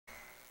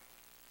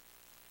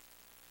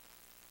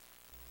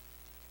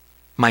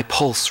My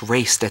pulse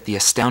raced at the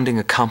astounding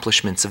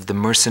accomplishments of the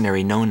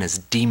mercenary known as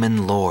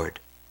Demon Lord.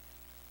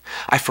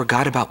 I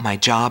forgot about my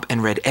job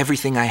and read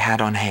everything I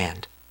had on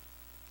hand.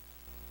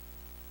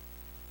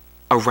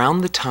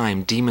 Around the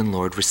time Demon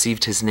Lord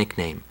received his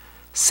nickname,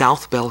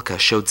 South Belka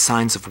showed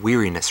signs of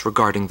weariness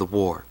regarding the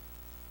war.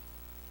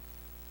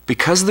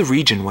 Because the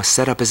region was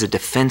set up as a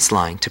defense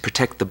line to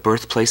protect the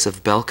birthplace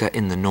of Belka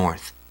in the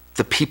north,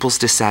 the people's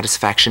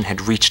dissatisfaction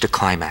had reached a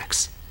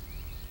climax.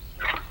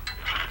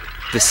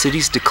 The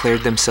cities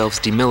declared themselves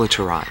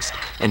demilitarized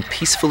and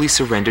peacefully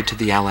surrendered to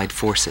the Allied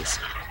forces.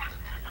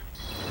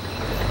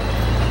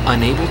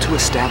 Unable to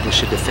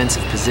establish a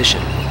defensive position,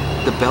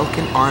 the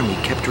Belkan army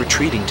kept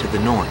retreating to the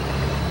north.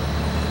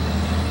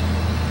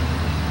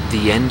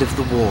 The end of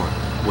the war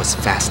was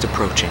fast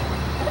approaching.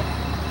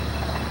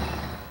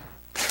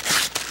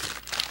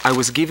 I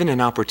was given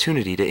an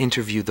opportunity to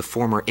interview the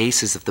former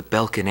aces of the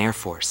Belkan Air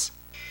Force.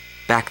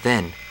 Back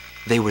then,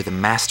 they were the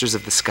masters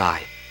of the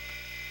sky,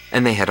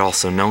 and they had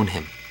also known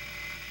him.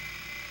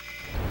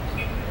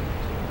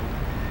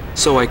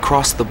 So I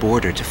crossed the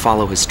border to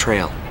follow his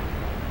trail.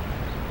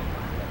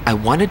 I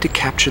wanted to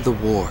capture the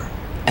war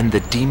and the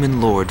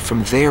Demon Lord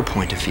from their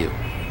point of view,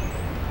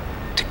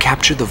 to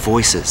capture the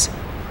voices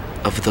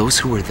of those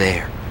who were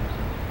there.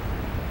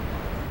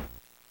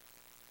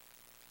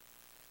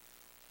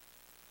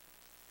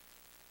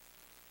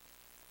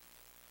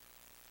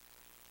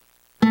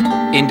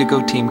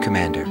 Indigo Team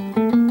Commander,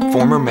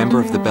 former member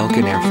of the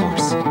Belkan Air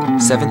Force,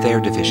 7th Air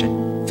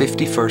Division,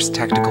 51st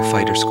Tactical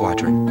Fighter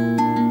Squadron,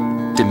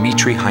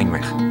 Dmitri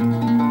Heinrich,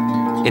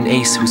 an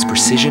ace whose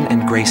precision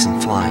and grace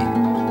in flying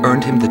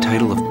earned him the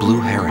title of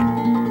Blue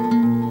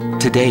Heron.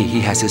 Today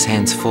he has his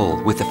hands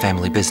full with the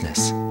family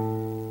business.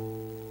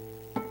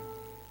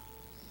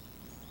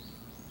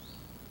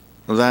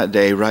 Well, that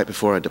day, right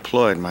before I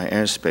deployed, my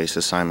airspace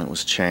assignment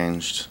was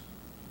changed.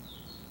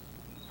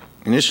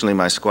 Initially,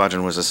 my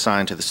squadron was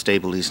assigned to the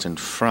stable Eastern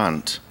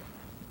Front.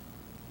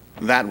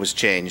 That was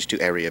changed to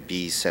Area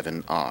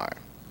B7R,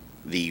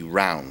 the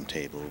round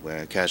table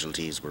where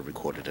casualties were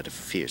recorded at a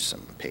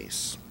fearsome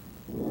pace.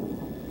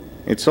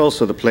 It's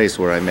also the place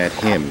where I met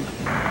him.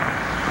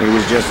 It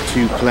was just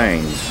 2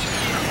 planes,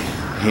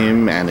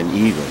 him and an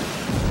Eagle.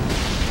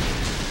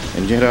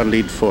 And yet our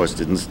lead force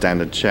didn't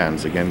stand a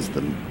chance against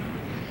them.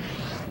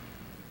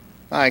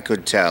 I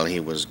could tell he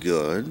was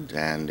good,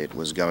 and it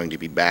was going to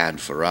be bad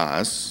for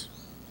us.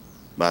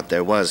 But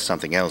there was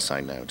something else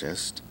I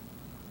noticed.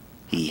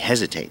 He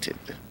hesitated.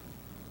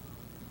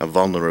 A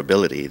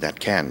vulnerability that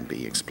can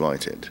be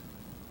exploited.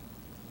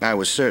 I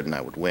was certain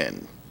I would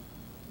win.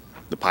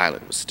 The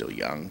pilot was still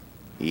young.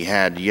 He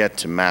had yet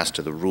to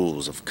master the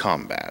rules of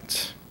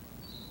combat.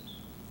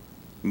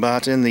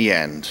 But in the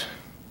end,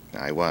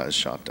 I was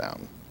shot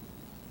down.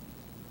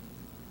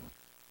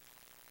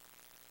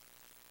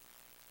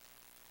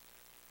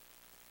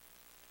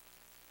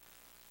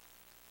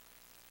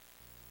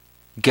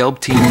 Gelb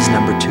Team's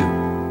number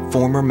 2,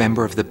 former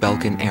member of the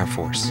Belkan Air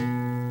Force,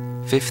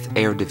 5th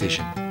Air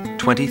Division,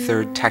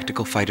 23rd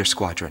Tactical Fighter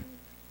Squadron,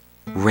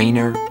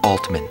 Rainer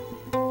Altman.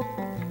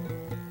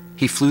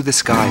 He flew the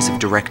skies of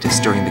Directus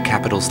during the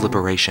capital's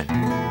liberation,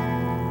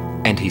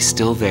 and he's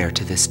still there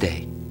to this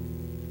day.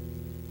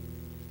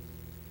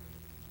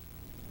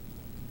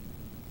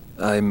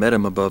 I met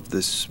him above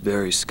this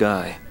very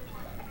sky.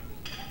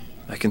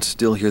 I can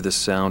still hear the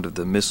sound of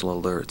the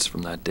missile alerts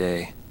from that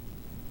day.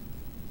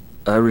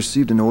 I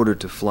received an order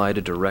to fly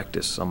to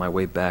Directus on my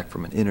way back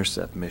from an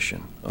intercept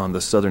mission on the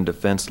southern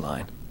defense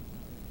line.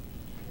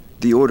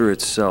 The order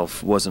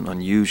itself wasn't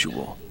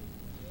unusual.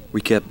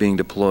 We kept being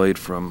deployed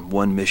from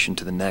one mission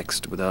to the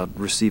next without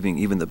receiving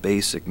even the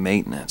basic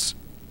maintenance.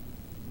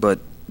 But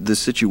the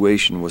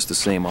situation was the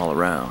same all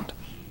around.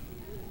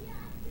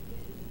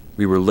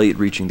 We were late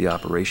reaching the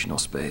operational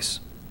space.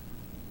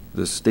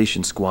 The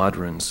station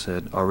squadrons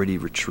had already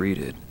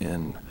retreated,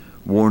 and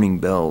warning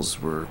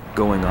bells were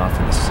going off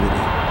in the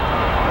city.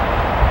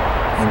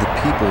 And the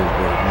people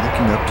were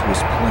looking up to his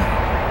plane,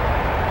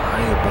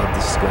 high above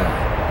the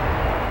sky.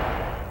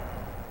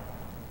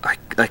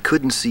 I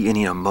couldn't see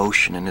any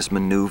emotion in his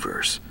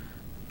maneuvers.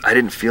 I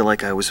didn't feel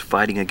like I was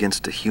fighting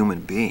against a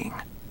human being.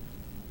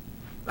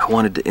 I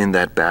wanted to end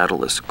that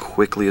battle as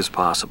quickly as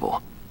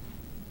possible.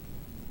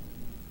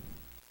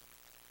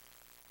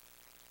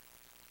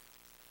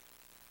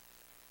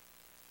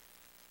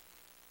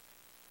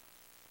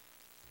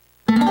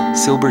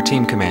 Silber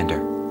Team Commander,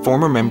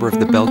 former member of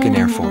the Belkan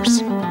Air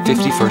Force,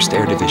 51st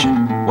Air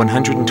Division,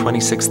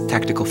 126th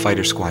Tactical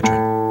Fighter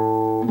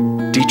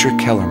Squadron, Dietrich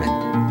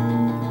Kellerman.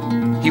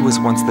 He was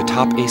once the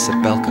top ace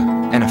at Belka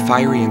and a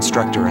fiery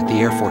instructor at the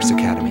Air Force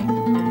Academy.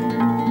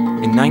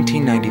 In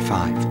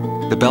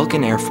 1995, the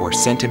Belkan Air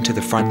Force sent him to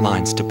the front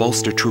lines to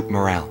bolster troop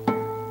morale.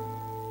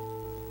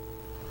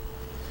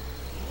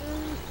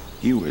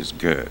 He was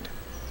good.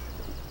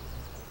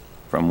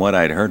 From what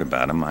I'd heard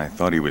about him, I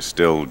thought he was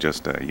still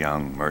just a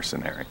young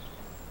mercenary.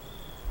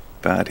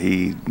 But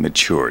he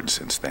matured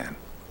since then.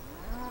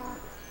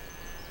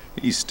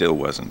 He still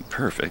wasn't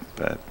perfect,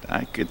 but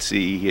I could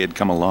see he had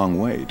come a long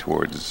way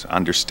towards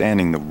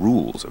understanding the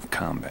rules of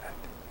combat.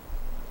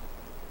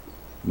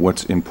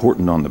 What's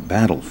important on the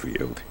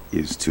battlefield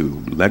is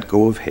to let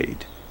go of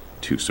hate,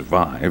 to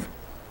survive,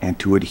 and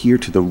to adhere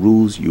to the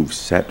rules you've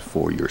set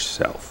for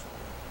yourself.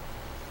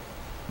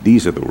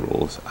 These are the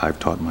rules I've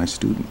taught my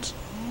students.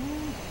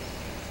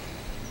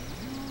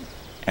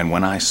 And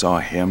when I saw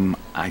him,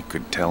 I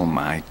could tell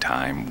my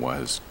time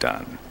was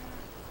done.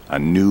 A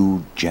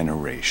new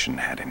generation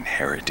had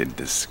inherited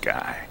the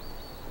sky.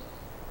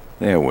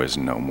 There was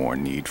no more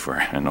need for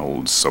an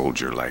old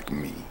soldier like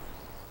me.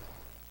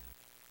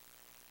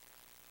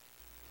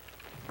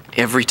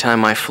 Every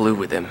time I flew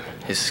with him,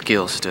 his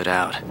skill stood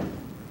out.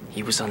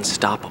 He was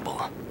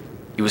unstoppable.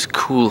 He was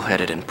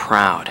cool-headed and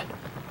proud.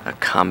 A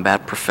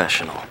combat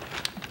professional.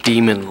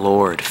 Demon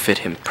Lord fit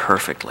him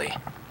perfectly.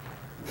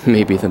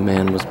 Maybe the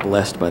man was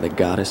blessed by the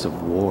goddess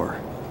of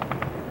war.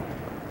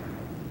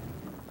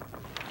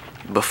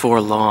 Before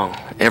long,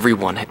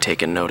 everyone had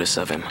taken notice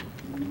of him.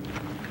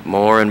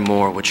 More and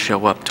more would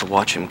show up to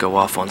watch him go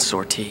off on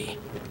sortie.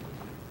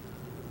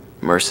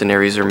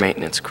 Mercenaries or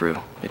maintenance crew,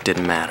 it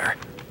didn't matter.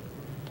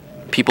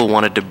 People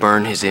wanted to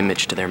burn his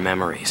image to their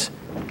memories.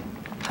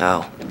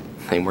 Hell,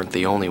 they weren't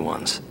the only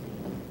ones.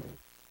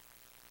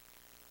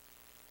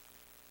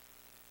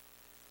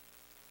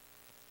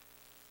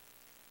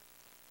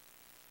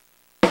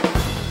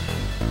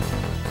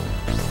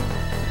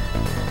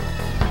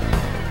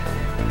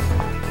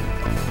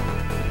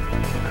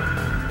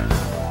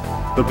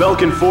 The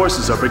Belkan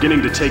forces are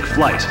beginning to take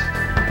flight.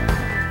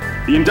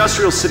 The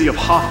industrial city of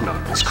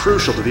Hoffnung is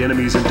crucial to the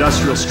enemy's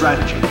industrial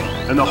strategy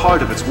and the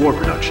heart of its war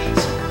productions.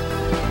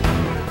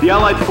 The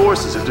Allied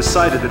forces have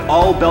decided that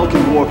all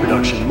Belkan war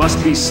production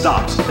must be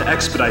stopped to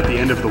expedite the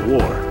end of the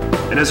war,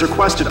 and has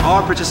requested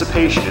our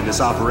participation in this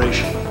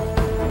operation.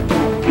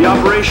 The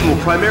operation will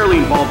primarily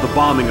involve the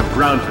bombing of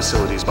ground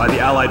facilities by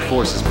the Allied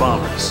forces'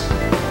 bombers.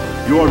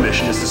 Your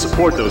mission is to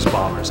support those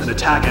bombers and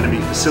attack enemy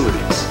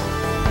facilities.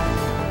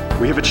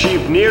 We have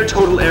achieved near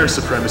total air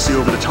supremacy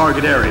over the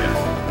target area,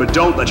 but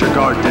don't let your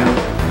guard down.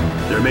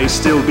 There may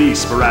still be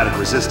sporadic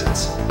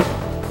resistance.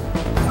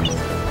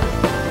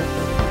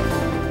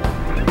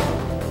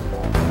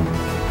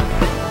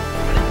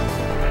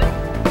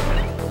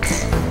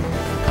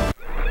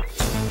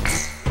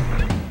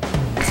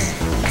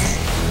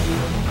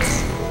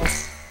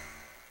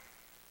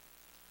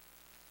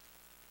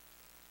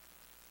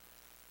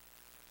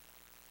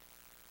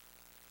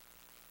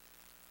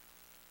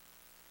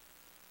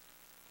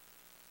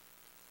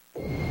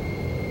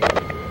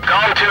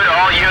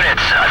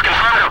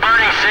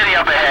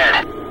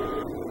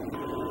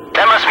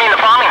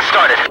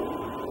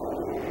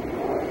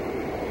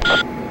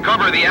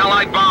 Cover the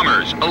Allied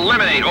bombers.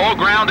 Eliminate all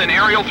ground and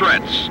aerial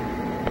threats.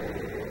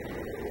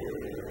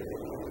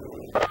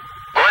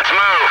 Let's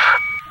move.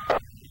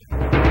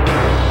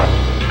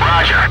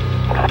 Roger.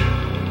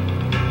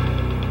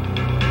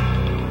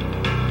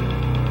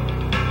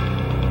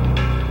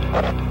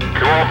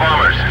 To all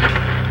bombers,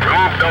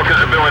 remove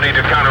Belka's ability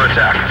to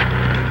counterattack.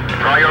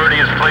 Priority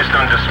is placed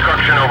on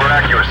destruction over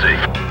accuracy.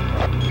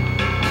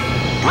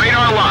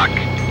 Radar lock.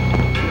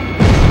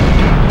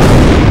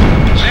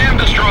 SAM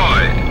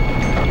destroyed.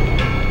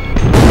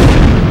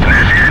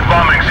 Initiate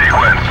bombing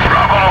sequence.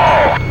 Drop them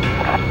all.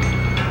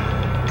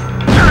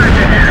 Turn it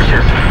to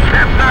ashes.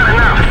 That's not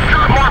enough.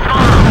 Drop more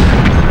bombs.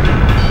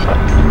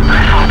 I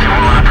thought they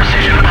were on a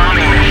precision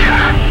bombing mission.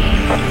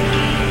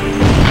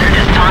 They're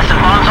just tossing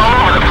bombs all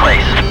over the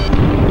place.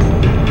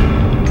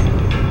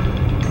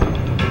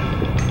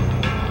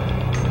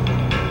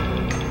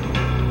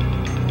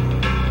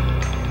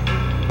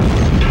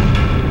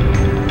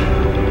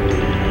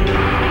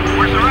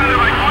 We're surrounded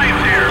by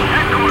planes here.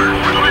 Headquarters,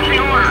 requesting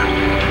orders.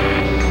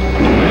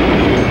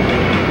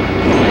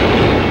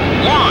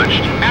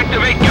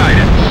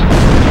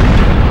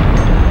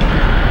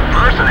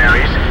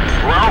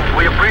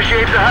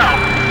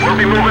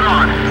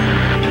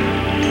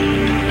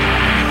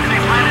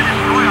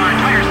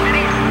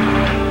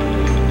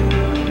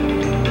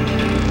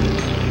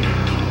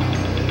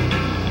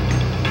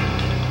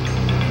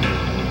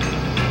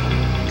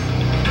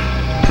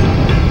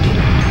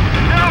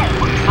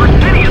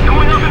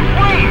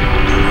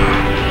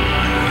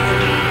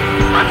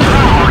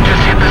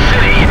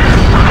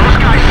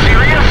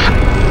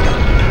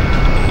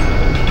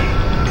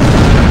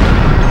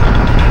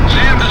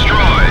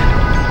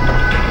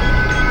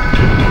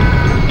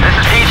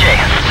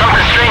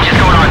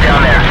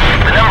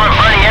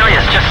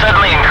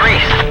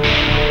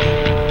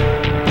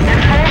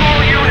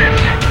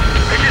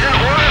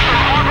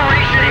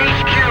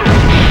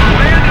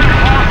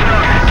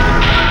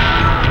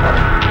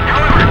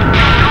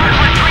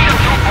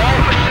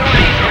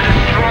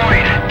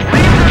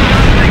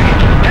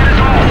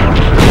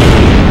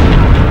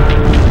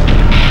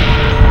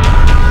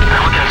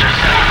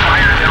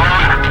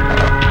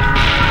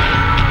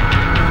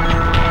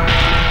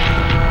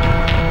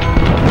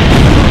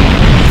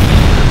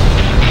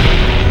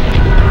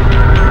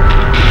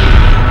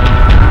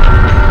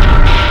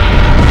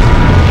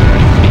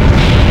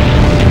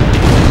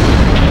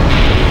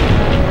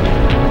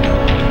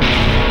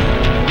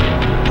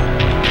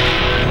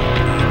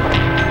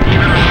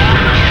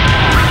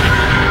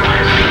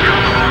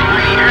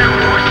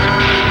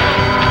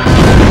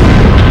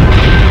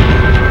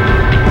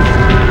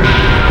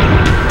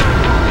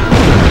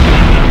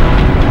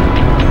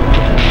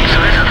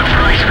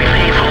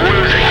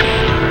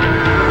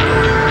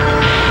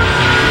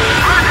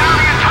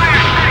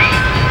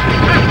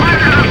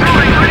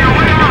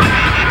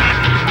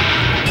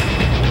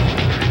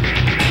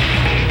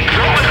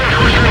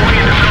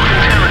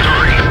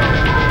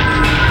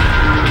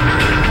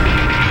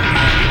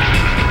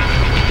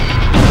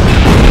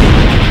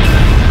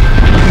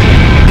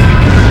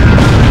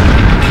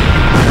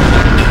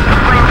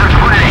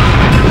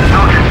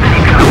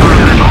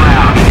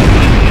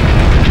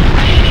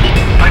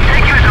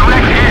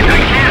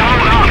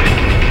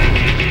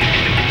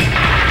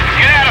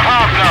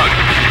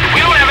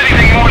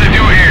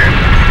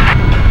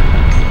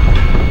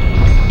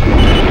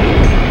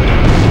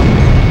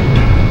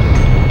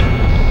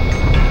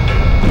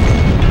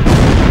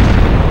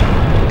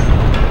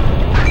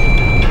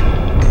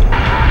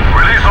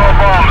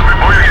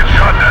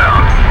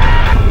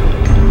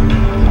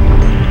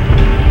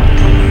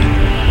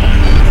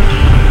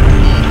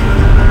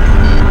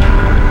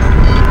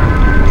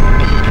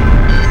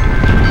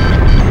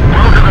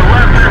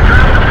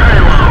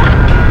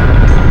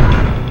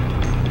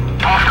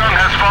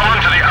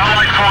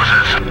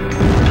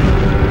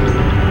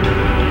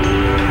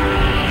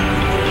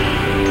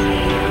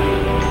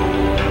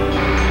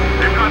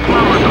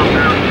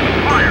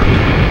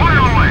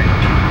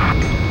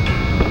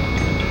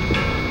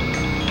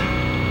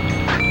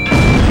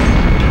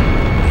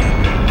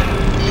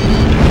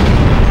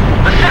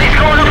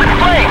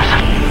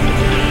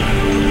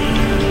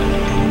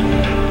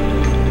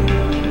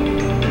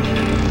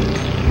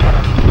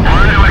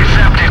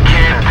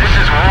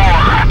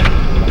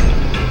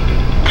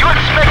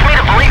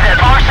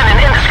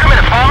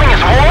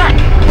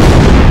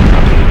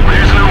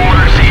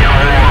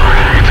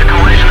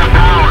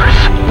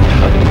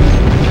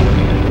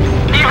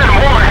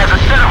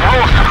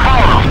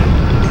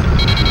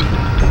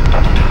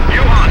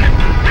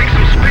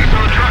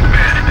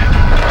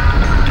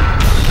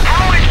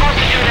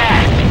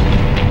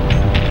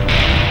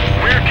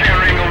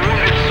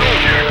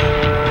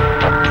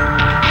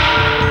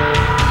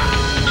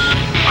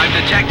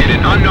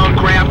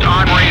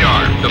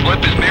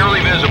 aircraft is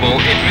barely visible,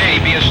 it may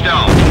be a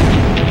stealth.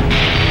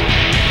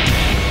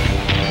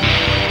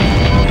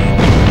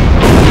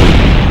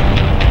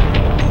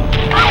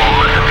 I won't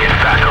let them get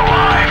back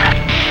alive.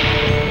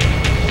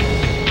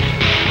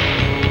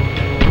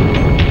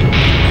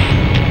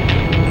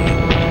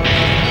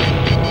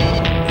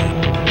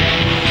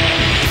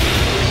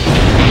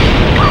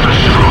 I'll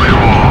destroy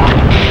them all.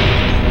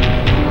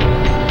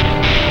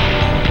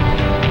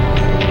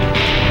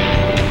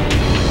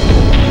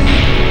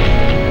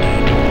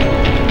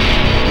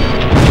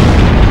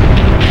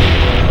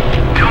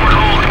 Don't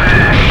hold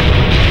back.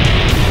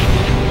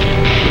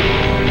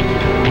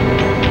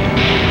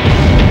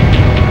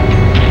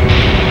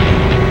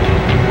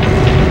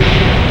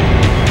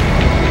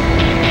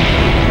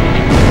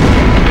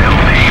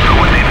 They'll pay for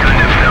what they've done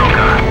to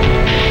Belkan.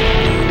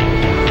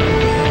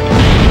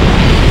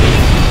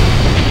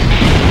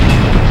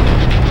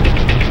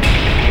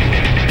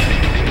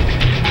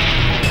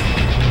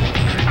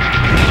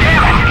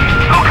 Damn it!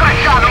 Who could have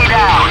shot me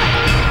down?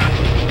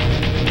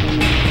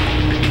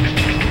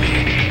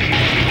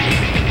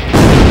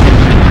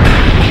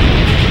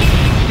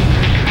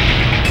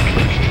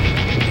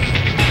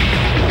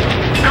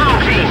 Tunnel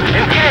team,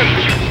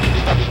 engage!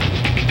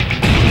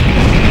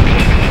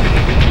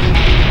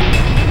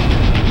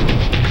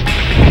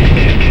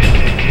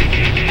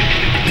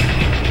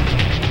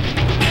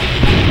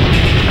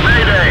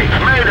 Mayday!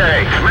 Mayday!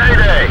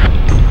 Mayday!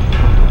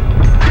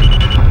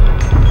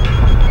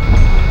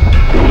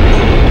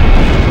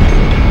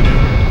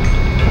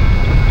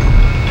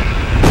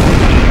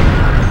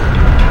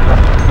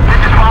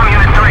 This is Bomb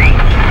Unit 3.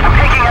 I'm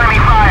taking enemy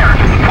fire.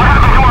 What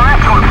happened to our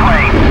escort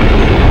plane?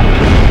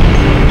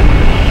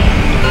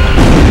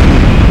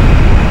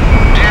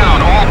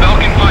 Down all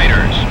Belkan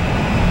fighters.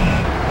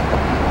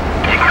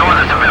 Ignore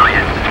the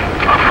civilians.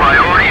 Our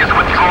priority is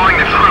withdrawing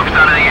the troops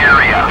out of the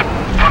area.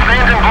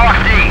 Abandon Block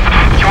D.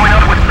 Join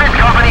up with this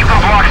company from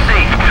Block C.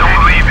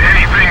 Don't leave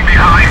anything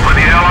behind for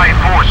the Allied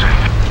forces.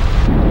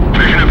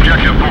 Mission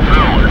objective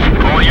fulfilled.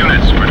 All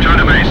units, return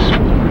to base.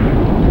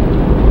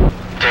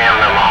 Damn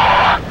them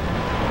all.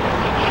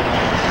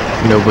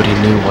 Nobody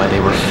knew why they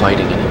were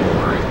fighting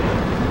anymore.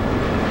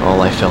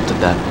 All I felt at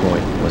that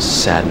point was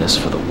sadness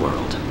for the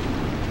world.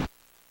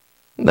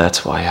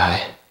 That's why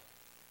I...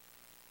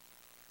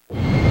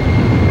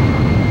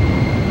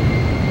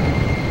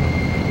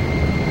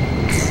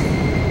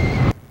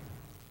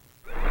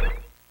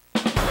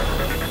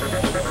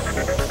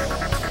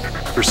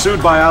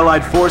 Pursued by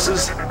Allied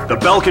forces, the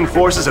Belkan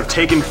forces have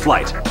taken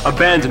flight,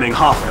 abandoning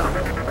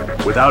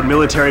Hoffnung. Without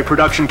military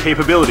production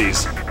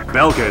capabilities,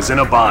 Belka is in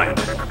a bind.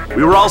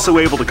 We were also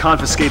able to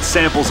confiscate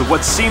samples of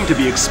what seemed to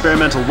be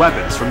experimental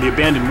weapons from the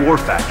abandoned war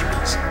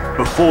factories,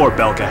 before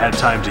Belka had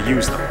time to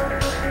use them.